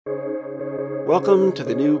Welcome to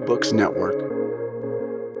the New Books Network.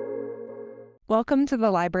 Welcome to the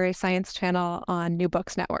Library Science channel on New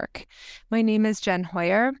Books Network. My name is Jen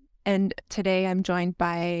Hoyer, and today I'm joined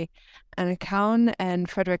by Kaun and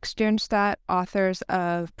Fredrik Stiernstedt, authors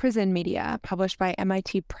of Prison Media, published by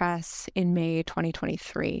MIT Press in May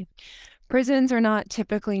 2023. Prisons are not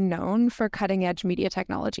typically known for cutting-edge media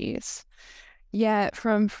technologies. Yet,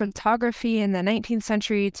 from photography in the 19th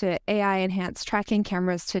century to AI-enhanced tracking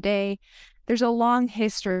cameras today, there's a long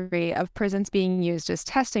history of prisons being used as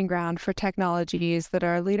testing ground for technologies that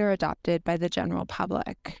are later adopted by the general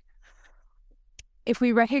public. If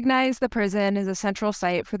we recognize the prison as a central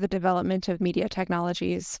site for the development of media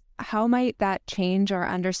technologies, how might that change our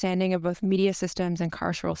understanding of both media systems and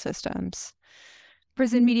carceral systems?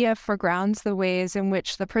 Prison media foregrounds the ways in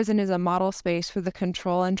which the prison is a model space for the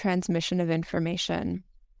control and transmission of information,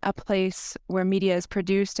 a place where media is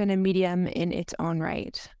produced and a medium in its own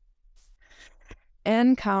right.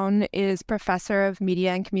 Anne Kaun is professor of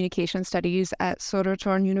media and communication studies at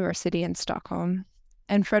Södertörn University in Stockholm,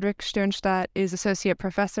 and Fredrik Stiernstedt is associate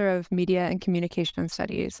professor of media and communication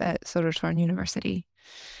studies at Södertörn University.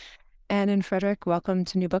 Anne and Fredrik, welcome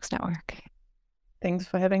to New Books Network. Thanks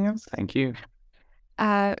for having us. Thank you.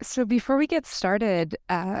 So before we get started,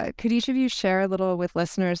 could each of you share a little with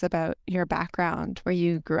listeners about your background, where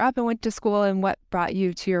you grew up and went to school, and what brought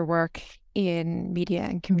you to your work in media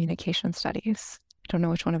and communication studies? I don't know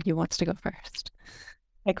which one of you wants to go first.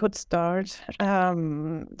 I could start.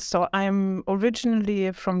 So I'm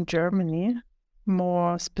originally from Germany,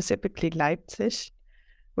 more specifically Leipzig,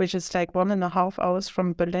 which is like 1.5 hours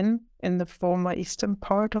from Berlin in the former eastern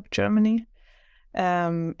part of Germany.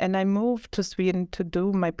 And I moved to Sweden to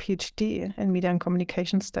do my PhD in media and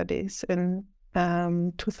communication studies in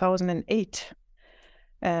 2008.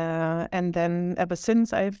 And then ever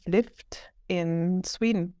since I've lived in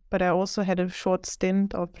Sweden, but I also had a short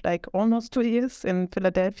stint of like almost 2 years in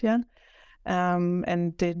Philadelphia,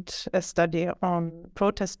 and did a study on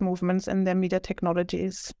protest movements and their media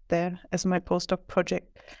technologies there as my postdoc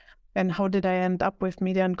project. And how did I end up with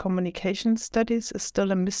media and communication studies is still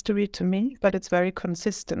a mystery to me, but it's very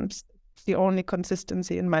consistent. It's the only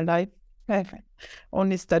consistency in my life. I've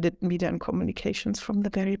only studied media and communications from the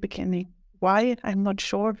very beginning. Why? I'm not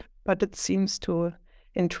sure, but it seems to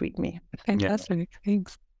intrigue me. Fantastic.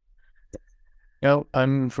 Thanks. Yeah,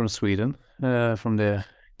 I'm from Sweden, from the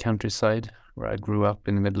countryside, where I grew up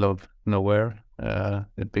in the middle of nowhere, a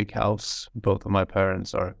big house. Both of my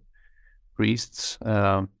parents are priests.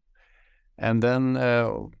 And then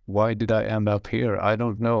why did I end up here? I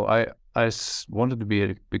don't know. I wanted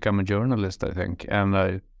to become a journalist, I think, and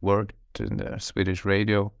I worked in the Swedish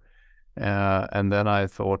radio. And then I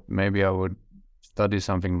thought maybe I would study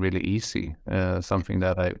something really easy, something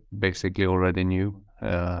that I basically already knew,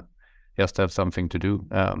 just have something to do.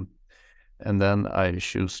 And then I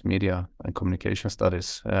chose media and communication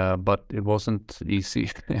studies, but it wasn't easy,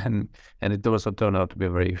 and it also turned out to be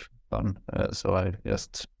very fun. So I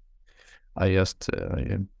just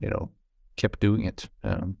kept doing it,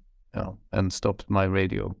 and stopped my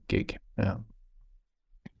radio gig.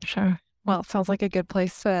 Sure. Well, it sounds like a good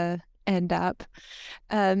place to end up.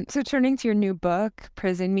 So turning to your new book,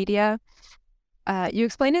 Prison Media, you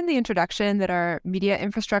explain in the introduction that our media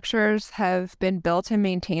infrastructures have been built and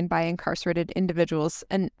maintained by incarcerated individuals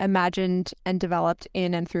and imagined and developed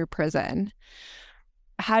in and through prison.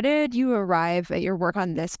 How did you arrive at your work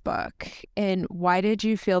on this book, and why did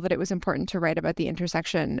you feel that it was important to write about the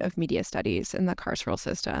intersection of media studies and the carceral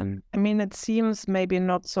system? I mean, it seems maybe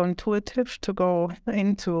not so intuitive to go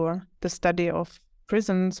into the study of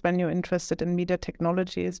prisons when you're interested in media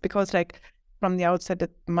technologies, because like from the outset,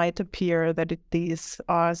 it might appear that these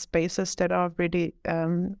are spaces that are really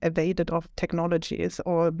evaded of technologies,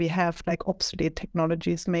 or we have like obsolete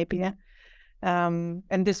technologies maybe. And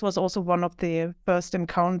this was also one of the first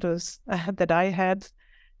encounters that I had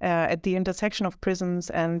at the intersection of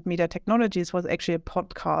prisons and media technologies was actually a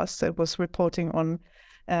podcast that was reporting on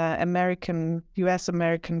US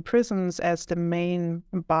American prisons as the main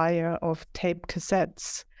buyer of tape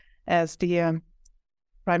cassettes as the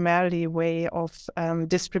primarily way of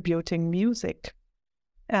distributing music.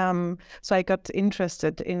 So I got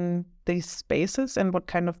interested in these spaces and what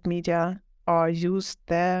kind of media are used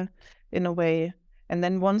there in a way. And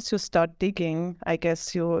then once you start digging, I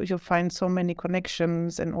guess you find so many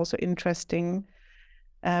connections and also interesting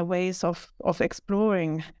ways of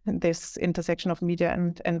exploring this intersection of media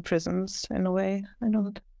and prisons in a way.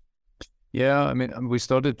 Yeah, I mean, we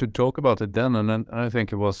started to talk about it then, and then I think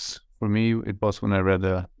for me, it was when I read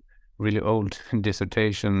a really old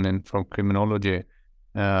dissertation from criminology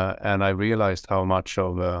and I realized how much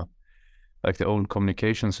of like the old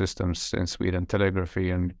communication systems in Sweden, telegraphy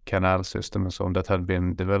and canal system and so on, that had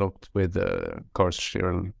been developed with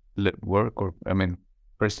carceral work, or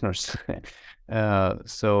prisoners.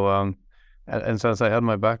 And since I had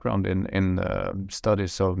my background in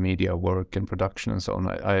studies of media work and production and so on,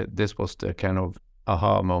 I this was the kind of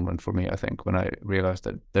aha moment for me, I think, when I realized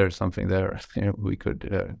that there's something there. We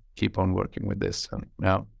could keep on working with this. And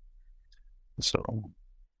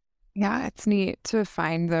yeah, it's neat to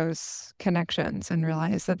find those connections and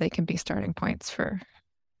realize that they can be starting points for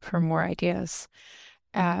more ideas.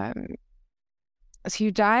 So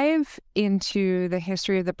you dive into the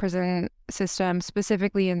history of the prison system,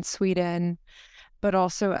 specifically in Sweden, but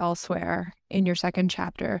also elsewhere in your second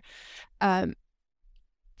chapter.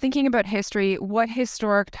 Thinking about history, what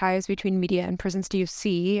historic ties between media and prisons do you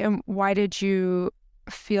see, and why did you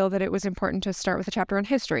feel that it was important to start with a chapter on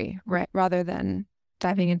history, right, rather than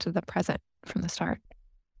diving into the present from the start?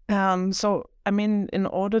 In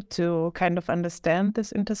order to kind of understand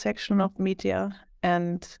this intersection of media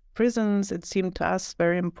and prisons, it seemed to us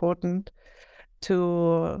very important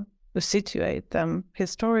to situate them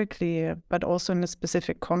historically, but also in a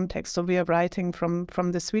specific context. So we are writing from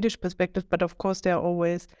the Swedish perspective, but of course there are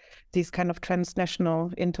always these kind of transnational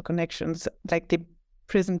interconnections, like the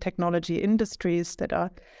prison technology industries that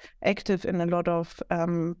are active in a lot of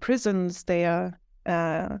prisons. They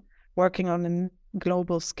are working on a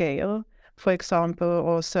global scale, for example,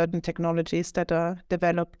 or certain technologies that are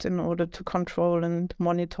developed in order to control and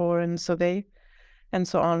monitor and survey and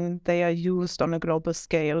so on. They are used on a global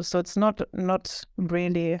scale. So it's not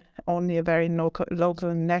really only a very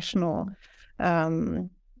local national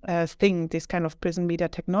thing, this kind of prison media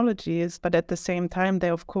technologies, but at the same time, they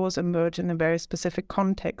of course emerge in a very specific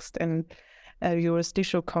context and a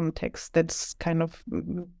jurisdictional context that's kind of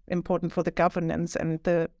important for the governance and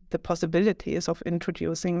the possibilities of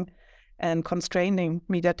introducing and constraining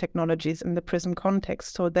media technologies in the prison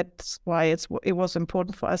context. So that's why it was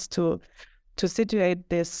important for us to situate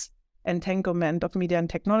this entanglement of media and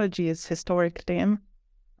technologies historically,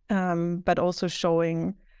 but also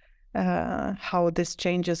showing how this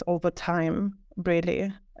changes over time,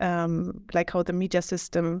 really, like how the media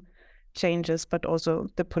system changes, but also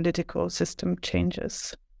the political system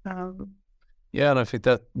changes. Yeah, and I think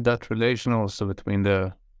that relation also between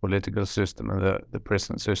the political system and the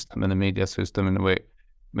prison system and the media system, in a way,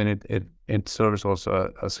 it serves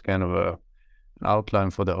also as kind of an outline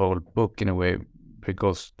for the whole book, in a way,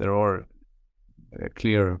 because there are a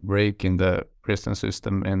clear break in the prison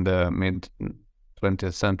system in the mid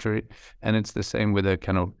 20th century, and it's the same with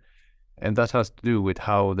and that has to do with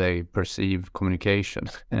how they perceive communication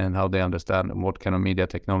and how they understand what kind of media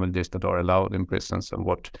technologies that are allowed in prisons and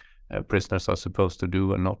what prisoners are supposed to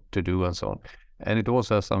do and not to do and so on. And it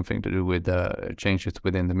also has something to do with changes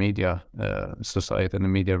within the media society and the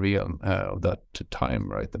media realm of that time,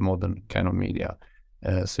 right? The modern kind of media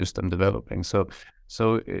system developing. So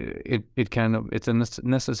it's a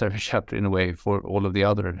necessary chapter in a way for all of the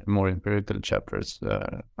other more empirical chapters,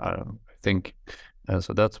 I think.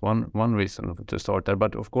 So that's one reason to start there.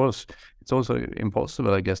 But of course, it's also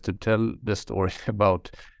impossible, I guess, to tell the story about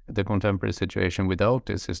the contemporary situation without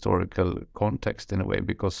this historical context, in a way,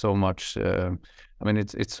 because so much,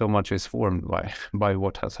 it's so much is formed by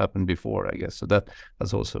what has happened before, I guess. So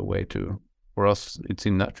that's also a way for us, it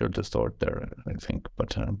seemed natural to start there, I think.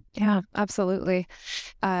 But yeah, absolutely.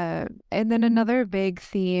 And then another big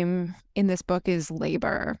theme in this book is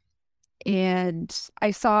labor. And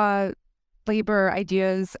I saw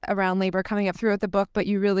ideas around labor coming up throughout the book, but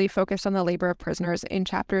you really focused on the labor of prisoners in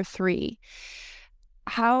chapter 3.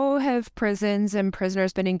 How have prisons and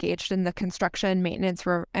prisoners been engaged in the construction, maintenance,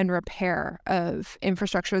 and repair of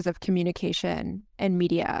infrastructures of communication and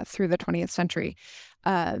media through the 20th century?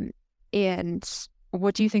 And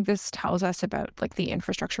what do you think this tells us about the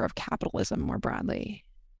infrastructure of capitalism more broadly?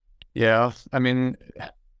 Yeah,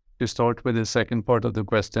 to start with the second part of the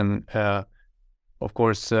question, of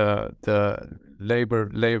course, the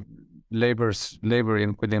labor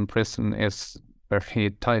within prison is very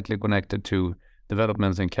tightly connected to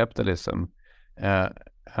developments in capitalism, and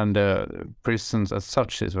prisons as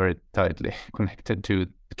such is very tightly connected to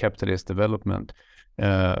capitalist development.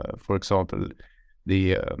 For example,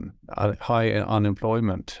 the high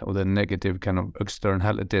unemployment or the negative kind of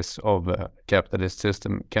externalities of a capitalist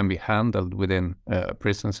system can be handled within a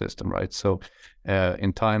prison system, right? So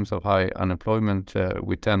in times of high unemployment,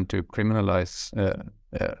 we tend to criminalize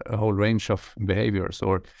a whole range of behaviors,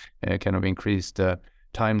 or kind of increase the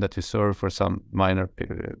time that you serve for some minor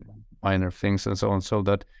things and so on, so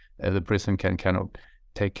that the prison can kind of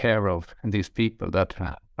take care of these people that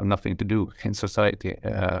have nothing to do in society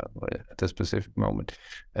at a specific moment.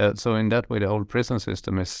 So in that way, the whole prison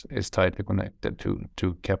system is tightly connected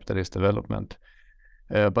to capitalist development.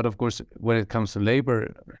 But of course, when it comes to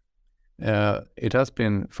labor, it has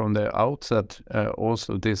been from the outset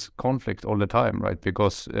also this conflict all the time, right?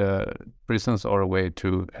 Because prisons are a way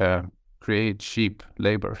to create cheap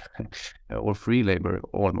labor or free labor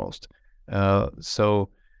almost. So,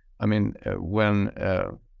 I mean, when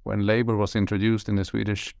labor was introduced in the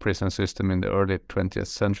Swedish prison system in the early 20th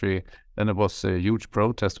century, then there was a huge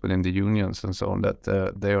protest within the unions and so on that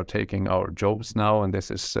they are taking our jobs now, and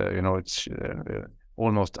this is, it's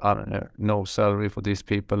almost no salary for these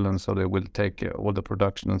people, and so they will take all the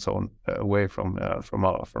production and so on away from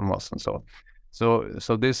us and so on.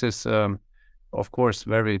 So this is, of course,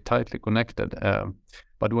 very tightly connected.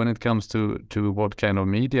 But when it comes to what kind of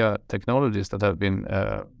media technologies that have been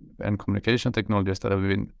and communication technologies that have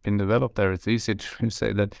been developed there, it's easy to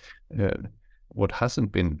say that what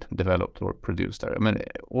hasn't been developed or produced there. I mean,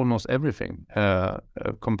 almost everything,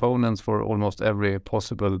 components for almost every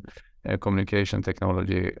possible communication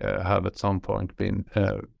technology have at some point been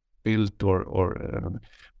built or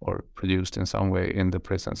produced in some way in the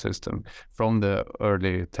prison system, from the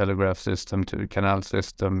early telegraph system to the canal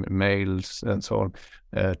system, mails and so on,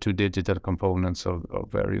 to digital components of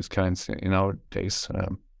various kinds in our days.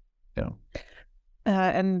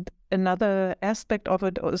 And another aspect of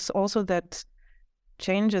it is also that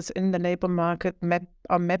changes in the labor market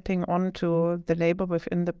are mapping onto the labor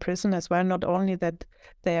within the prison as well. Not only that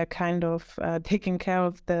they are kind of taking care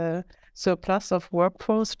of the surplus of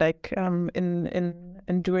workforce, like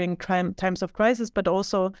in during times of crisis, but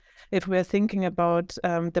also if we're thinking about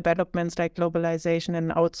developments like globalization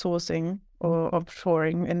and outsourcing or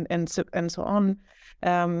offshoring and so on.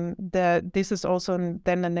 This is also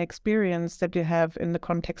then an experience that you have in the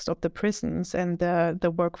context of the prisons and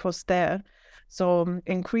the workforce there. So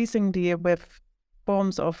increasingly with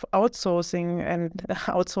forms of outsourcing and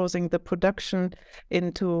outsourcing the production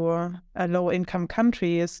into low-income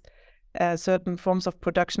countries, certain forms of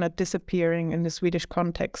production are disappearing in the Swedish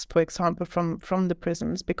context, for example, from the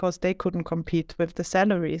prisons, because they couldn't compete with the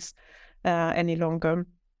salaries any longer.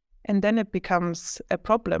 And then it becomes a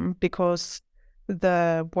problem because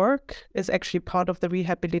the work is actually part of the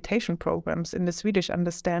rehabilitation programs in the Swedish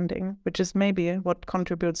understanding, which is maybe what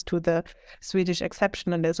contributes to the Swedish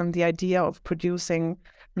exceptionalism, the idea of producing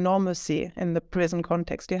normalcy in the prison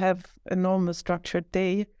context. You have a normal structured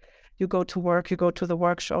day. You go to work, you go to the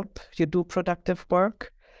workshop, you do productive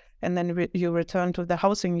work, and then you return to the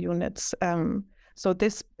housing units. So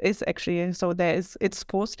this is actually, it's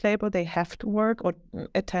forced labor. They have to work or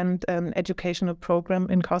attend an educational program,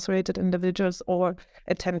 incarcerated individuals, or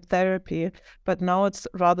attend therapy. But now it's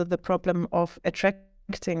rather the problem of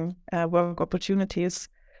attracting work opportunities,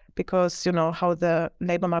 because, how the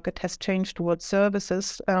labor market has changed towards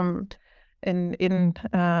services in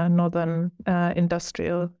northern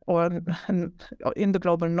industrial or in the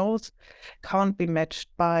global north can't be matched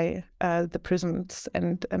by the prisons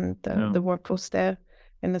and the workforce there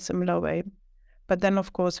in a similar way. But then,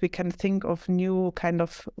 of course, we can think of new kind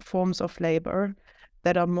of forms of labor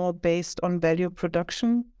that are more based on value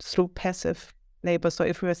production through passive labor. So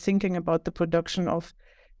if we're thinking about the production of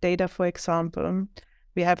data, for example,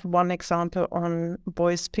 we have one example on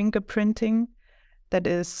voice fingerprinting that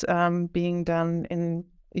is being done in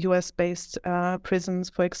US-based prisons,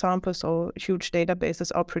 for example. So huge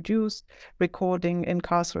databases are produced, recording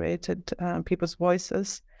incarcerated people's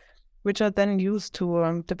voices, which are then used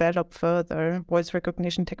to develop further voice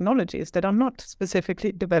recognition technologies that are not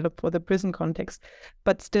specifically developed for the prison context,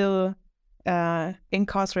 but still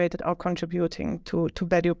incarcerated are contributing to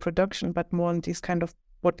value production, but more in these kind of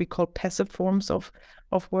what we call passive forms of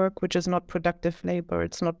work, which is not productive labor.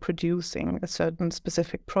 It's not producing a certain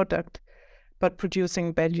specific product, but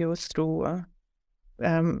producing values through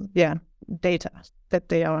data that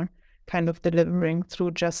they are kind of delivering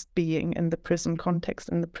through just being in the prison context,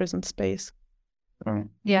 in the prison space.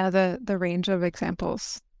 Yeah, the range of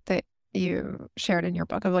examples that you shared in your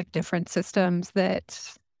book of like different systems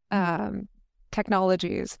that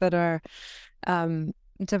technologies that are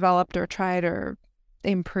developed or tried or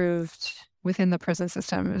improved within the prison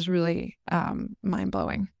system is really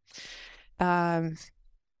mind-blowing.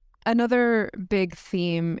 Another big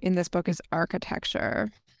theme in this book is architecture.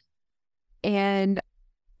 And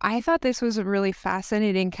I thought this was a really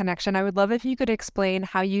fascinating connection. I would love if you could explain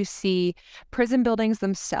how you see prison buildings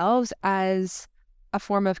themselves as a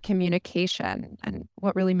form of communication and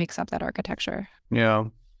what really makes up that architecture. Yeah.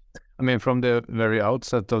 I mean, from the very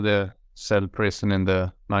outset of the cell prison in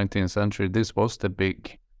the 19th century, this was the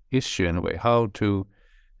big issue in a way, how to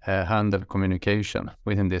handle communication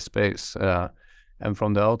within this space. And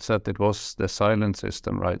from the outset, it was the silent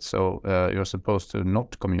system, right? So you're supposed to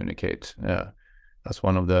not communicate. As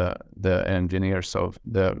one of the engineers of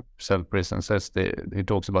the cell prison says, he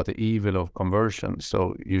talks about the evil of conversion.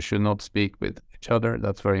 So you should not speak with each other.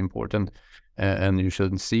 That's very important. And you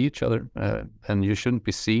shouldn't see each other. And you shouldn't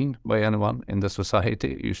be seen by anyone in the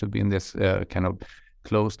society. You should be in this kind of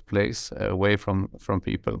closed place away from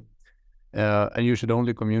people. And you should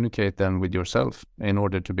only communicate then with yourself in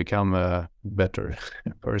order to become a better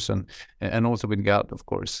person. And also with God, of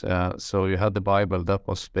course. So you had the Bible. That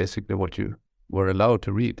was basically what you were allowed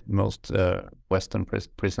to read in most Western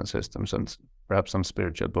prison systems, and perhaps some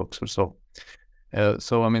spiritual books or so.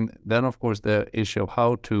 So, I mean, then, of course, the issue of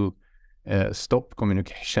how to stop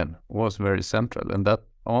communication was very central, and that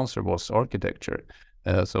answer was architecture.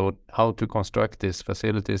 So how to construct these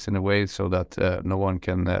facilities in a way so that no one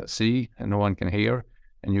can see and no one can hear,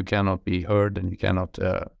 and you cannot be heard, and you cannot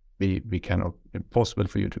be kind of impossible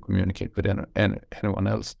for you to communicate with anyone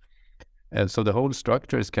else. And so the whole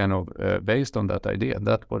structure is kind of based on that idea.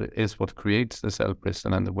 That what creates the cell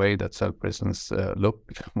prison and the way that cell prisons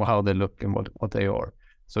look, how they look, and what they are.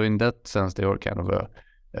 So in that sense, they are kind of a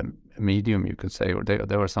medium, you could say, or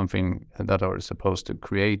they are something that are supposed to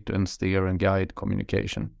create and steer and guide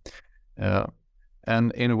communication.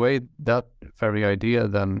 And in a way, that very idea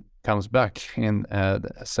then comes back in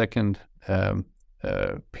the second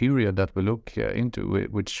period that we look into,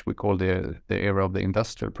 which we call the era of the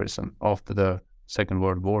industrial prison after the Second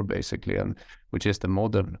World War, basically, and which is the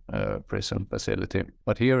modern prison facility.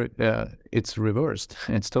 But here it's reversed.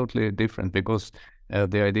 It's totally different, because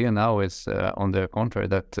the idea now is, on the contrary,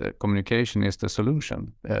 that communication is the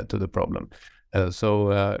solution to the problem.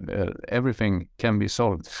 So everything can be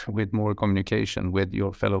solved with more communication with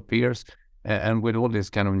your fellow peers, and with all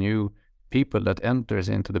these kind of new people that enters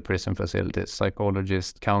into the prison facilities,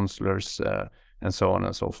 psychologists, counselors, and so on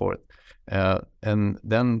and so forth. And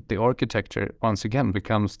then the architecture, once again,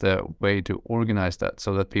 becomes the way to organize that,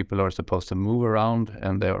 so that people are supposed to move around,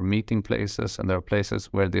 and there are meeting places, and there are places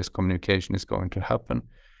where this communication is going to happen.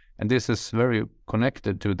 And this is very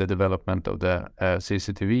connected to the development of the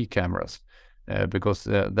CCTV cameras, because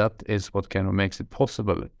that is what kind of makes it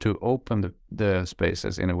possible to open the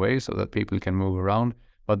spaces in a way so that people can move around,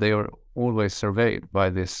 but they are always surveyed by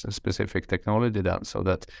this specific technology then, so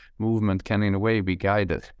that movement can in a way be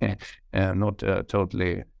guided, not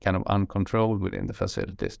totally kind of uncontrolled within the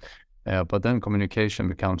facilities. But then communication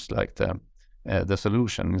becomes like the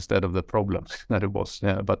solution instead of the problem that it was.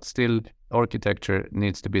 But still, architecture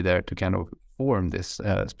needs to be there to kind of form this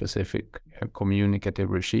specific communicative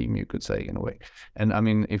regime, you could say, in a way. And I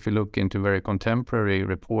mean, if you look into very contemporary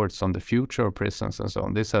reports on the future of prisons and so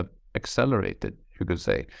on, this have accelerated, you could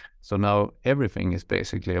say. So now everything is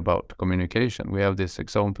basically about communication. We have this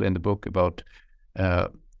example in the book about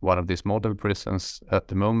one of these model prisons at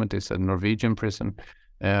the moment is a Norwegian prison,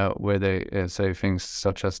 where they say things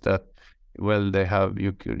such as that, well, they have,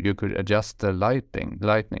 you could adjust the lightning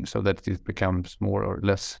so that it becomes more or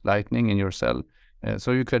less lightning in your cell.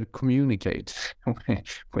 So you could communicate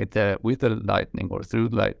with the lightning or through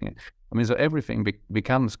lightning. I mean, so everything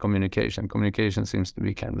becomes communication. Communication seems to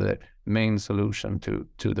be kind of the main solution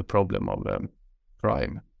to the problem of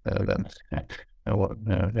crime. Then,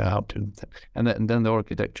 how to, and then the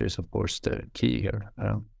architecture is, of course, the key here,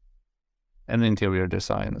 and interior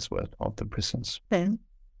design as well of the prisons. Okay.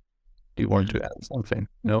 Do you want to add something?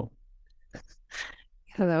 No.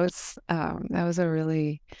 Yeah, that was a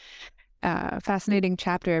really fascinating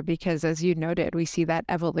chapter, because, as you noted, we see that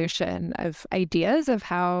evolution of ideas of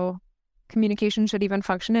how communication should even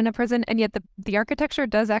function in a prison, and yet the architecture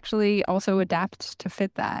does actually also adapt to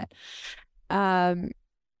fit that.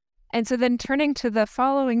 And so then, turning to the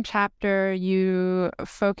following chapter, you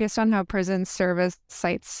focused on how prisons serve as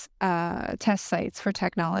test sites for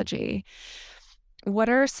technology. What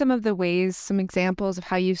are some of the ways, some examples of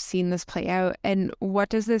how you've seen this play out, and what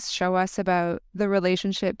does this show us about the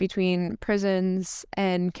relationship between prisons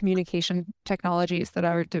and communication technologies that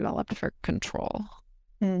are developed for control?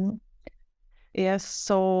 Yes,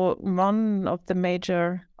 so one of the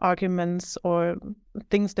major arguments or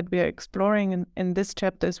things that we are exploring in this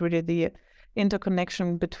chapter is really the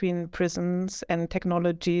interconnection between prisons and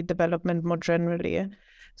technology development more generally.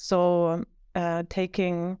 So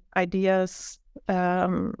taking ideas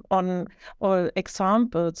on or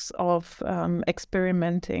examples of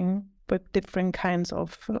experimenting with different kinds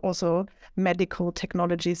of also medical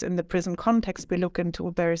technologies in the prison context. We look into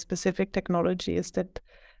very specific technologies that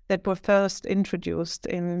that were first introduced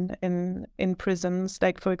in prisons.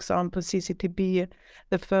 Like, for example, CCTV,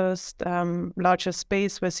 the first larger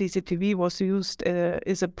space where CCTV was used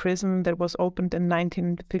is a prison that was opened in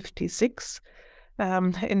 1956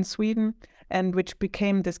 in Sweden, and which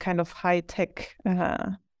became this kind of high-tech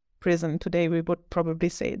prison. Today we would probably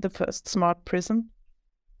say the first smart prison.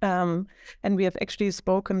 And we have actually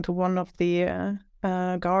spoken to one of the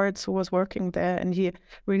guards who was working there, and he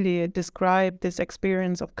really described this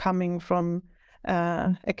experience of coming from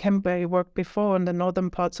a camp where he worked before in the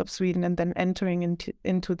northern parts of Sweden, and then entering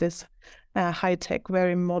into this high-tech,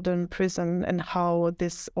 very modern prison, and how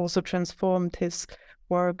this also transformed his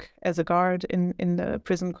work as a guard in the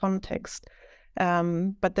prison context.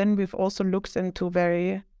 But then we've also looked into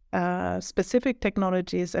very specific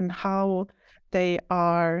technologies and how they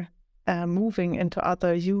are moving into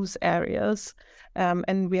other use areas.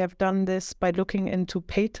 And we have done this by looking into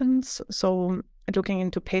patents, so looking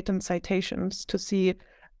into patent citations to see,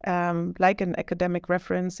 like an academic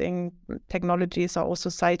referencing, technologies are also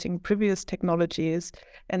citing previous technologies,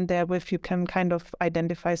 and therewith you can kind of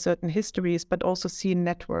identify certain histories, but also see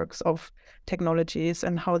networks of technologies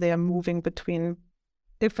and how they are moving between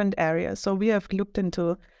different areas. So we have looked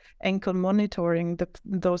into ankle monitoring,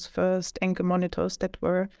 those first ankle monitors that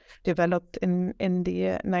were developed in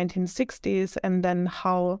the 1960s, and then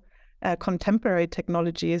how contemporary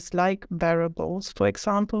technologies like wearables, for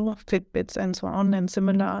example, Fitbits and so on, and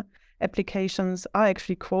similar applications are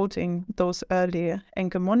actually quoting those early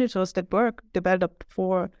ankle monitors that were developed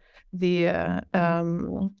for the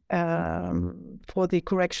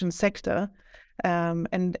correction sector.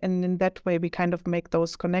 And in that way, we kind of make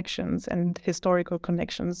those connections and historical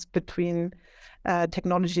connections between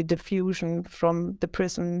technology diffusion from the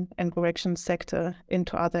prison and correction sector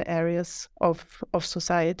into other areas of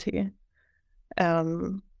society.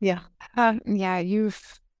 You've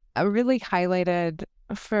really highlighted,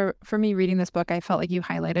 for me reading this book, I felt like you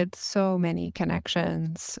highlighted so many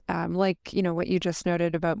connections, like, what you just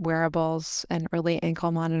noted about wearables and early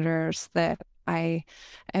ankle monitors, that I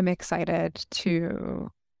am excited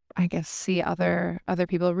to, I guess, see other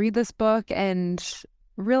people read this book and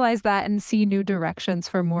realize that and see new directions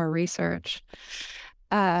for more research.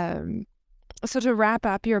 So to wrap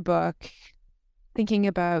up your book, thinking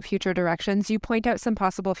about future directions, you point out some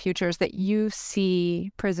possible futures that you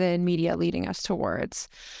see prison media leading us towards.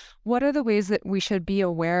 What are the ways that we should be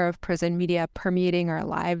aware of prison media permeating our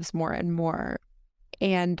lives more and more?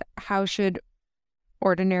 And how should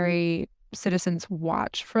ordinary citizens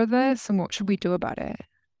watch for this, and what should we do about it?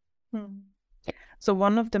 So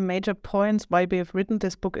one of the major points why we have written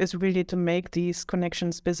this book is really to make these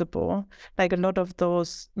connections visible. Like, a lot of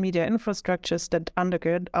those media infrastructures that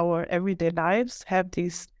undergird our everyday lives have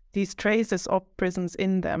these traces of prisons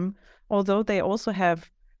in them, although they also have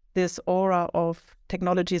this aura of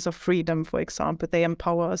technologies of freedom, for example. They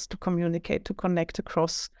empower us to communicate, to connect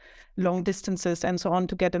across long distances and so on,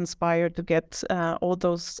 to get inspired, to get all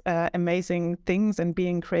those amazing things and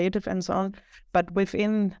being creative and so on. But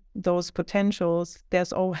within those potentials,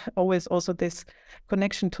 there's always also this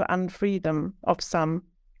connection to unfreedom of some.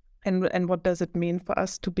 And what does it mean for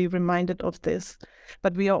us to be reminded of this?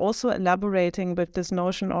 But we are also elaborating with this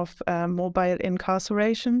notion of mobile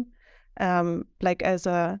incarceration, like as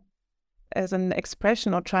an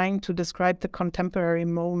expression, or trying to describe the contemporary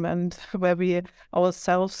moment where we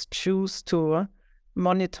ourselves choose to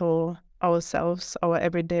monitor ourselves, our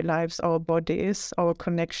everyday lives, our bodies, our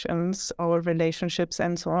connections, our relationships,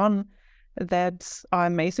 and so on, that are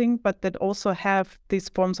amazing, but that also have these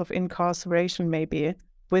forms of incarceration maybe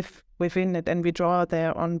within it. And we draw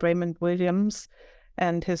there on Raymond Williams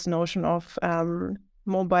and his notion of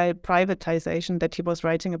mobile privatization that he was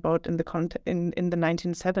writing about in the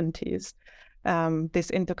 1970s. This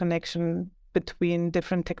interconnection between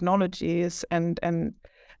different technologies and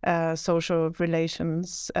social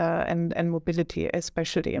relations and mobility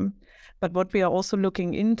especially. But what we are also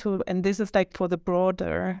looking into, and this is like for the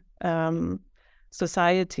broader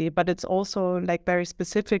society, but it's also like very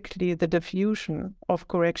specifically the diffusion of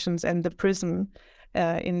corrections and the prison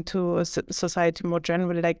into society more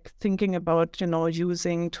generally, like thinking about,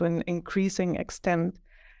 using to an increasing extent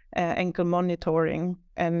ankle monitoring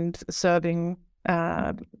and serving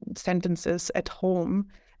sentences at home.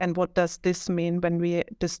 And what does this mean when we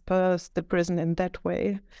disperse the prison in that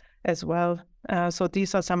way as well? So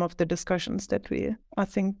these are some of the discussions that we are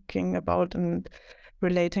thinking about and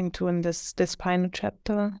relating to in this final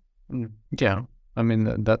chapter. Yeah, I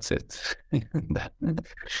mean, that's it.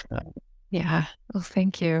 Yeah. Well,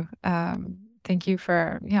 thank you. Thank you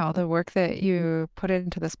for all the work that you put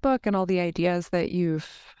into this book and all the ideas that you've,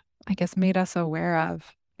 I guess, made us aware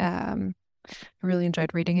of. I really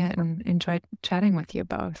enjoyed reading it and enjoyed chatting with you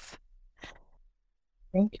both.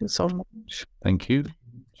 Thank you so much. Thank you.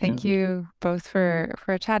 Thank you both for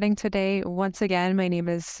chatting today. Once again, my name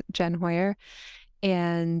is Jen Hoyer,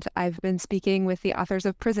 and I've been speaking with the authors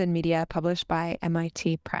of Prison Media, published by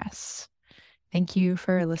MIT Press. Thank you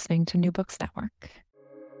for listening to New Books Network.